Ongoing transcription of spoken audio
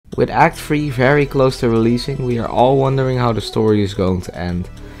With Act 3 very close to releasing, we are all wondering how the story is going to end.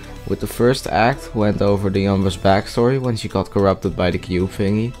 With the first act went over the Umbra's backstory when she got corrupted by the cube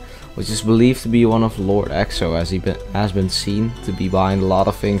thingy, which is believed to be one of Lord Exo, as he has been seen to be behind a lot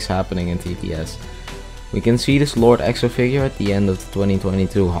of things happening in TTS. We can see this Lord Exo figure at the end of the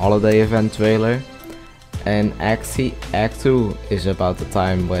 2022 holiday event trailer. And Act 2 is about the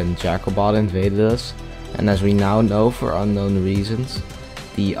time when Jacobot invaded us, and as we now know for unknown reasons,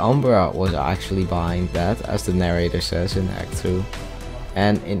 the Umbra was actually behind that, as the narrator says in Act 2.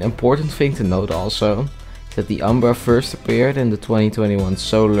 And an important thing to note also, is that the Umbra first appeared in the 2021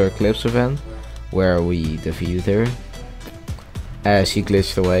 Solar Eclipse event, where we defeated her. She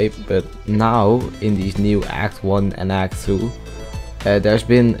glitched away, but now in these new Act 1 and Act 2,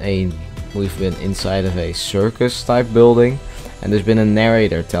 we've been inside of a circus type building, and there's been a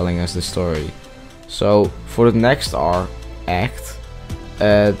narrator telling us the story. So for the next act,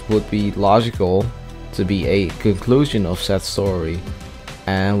 it would be logical to be a conclusion of said story.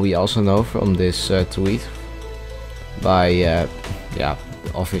 And we also know from this tweet by the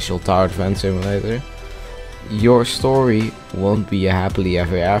official Tower Defense Simulator, your story won't be a happily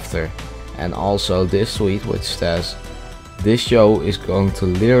ever after. And also this tweet which says, this show is going to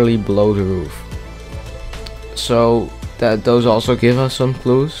literally blow the roof. So those also give us some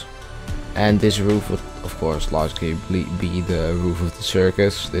clues. And this roof would of course logically be the roof of the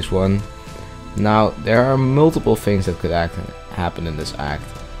circus, this one. Now there are multiple things that could happen in this act.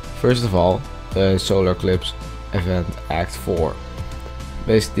 First of all, the Solar Eclipse event Act 4.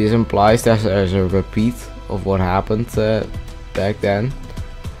 Basically this implies that there's a repeat of what happened back then.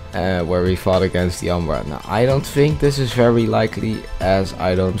 Where we fought against the Umbra. Now I don't think this is very likely, as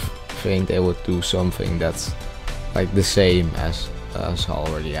I don't think they would do something that's like the same as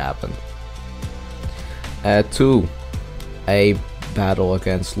already happened. 2. A battle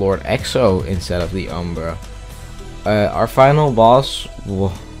against Lord Exo instead of the Umbra. Our final boss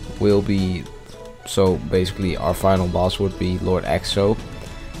will be, so basically our final boss would be Lord Exo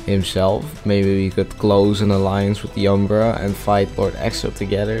himself. Maybe we could close an alliance with the Umbra and fight Lord Exo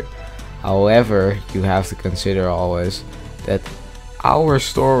together. However, you have to consider always that our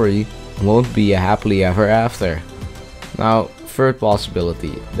story won't be a happily ever after. Now, third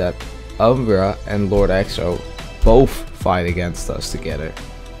possibility, that Umbra and Lord Exo both fight against us together.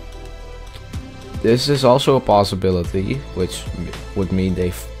 This is also a possibility, which would mean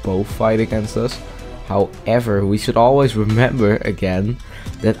they both fight against us. However, we should always remember again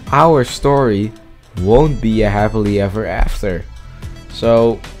that our story won't be a happily ever after.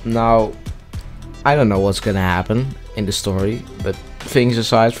 So now, I don't know what's gonna happen in the story, but things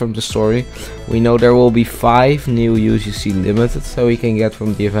aside from the story, we know there will be 5 new UGC limited that we can get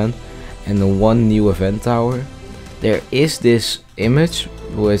from the event, and then 1 new event tower. There is this image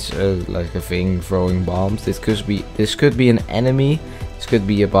with like a thing throwing bombs. This could be an enemy. This could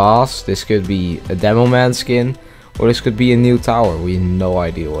be a boss, this could be a Demo Man skin, or this could be a new tower. We have no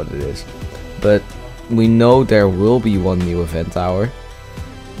idea what it is. But we know there will be 1 new event tower.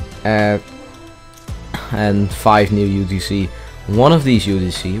 And 5 new UGC. One of these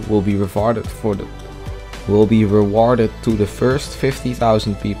UGC will be rewarded to the first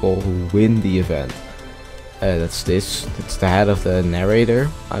 50,000 people who win the event. It's the head of the narrator,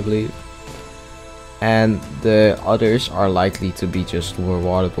 I believe. And the others are likely to be just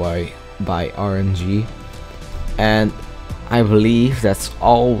rewarded by RNG. And I believe that's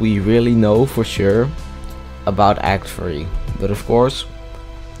all we really know for sure about Act 3. But of course,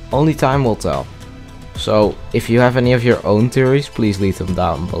 only time will tell. So if you have any of your own theories, please leave them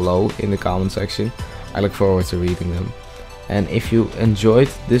down below in the comment section. I look forward to reading them. And if you enjoyed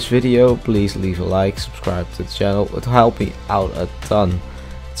this video, please leave a like, subscribe to the channel. It will help me out a ton.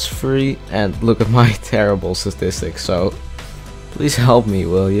 It's free, and look at my terrible statistics, so please help me,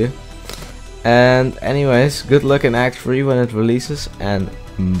 will you? And anyways, good luck in Act 3 when it releases, and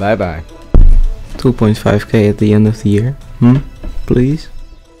bye bye. 2.5k at the end of the year, please?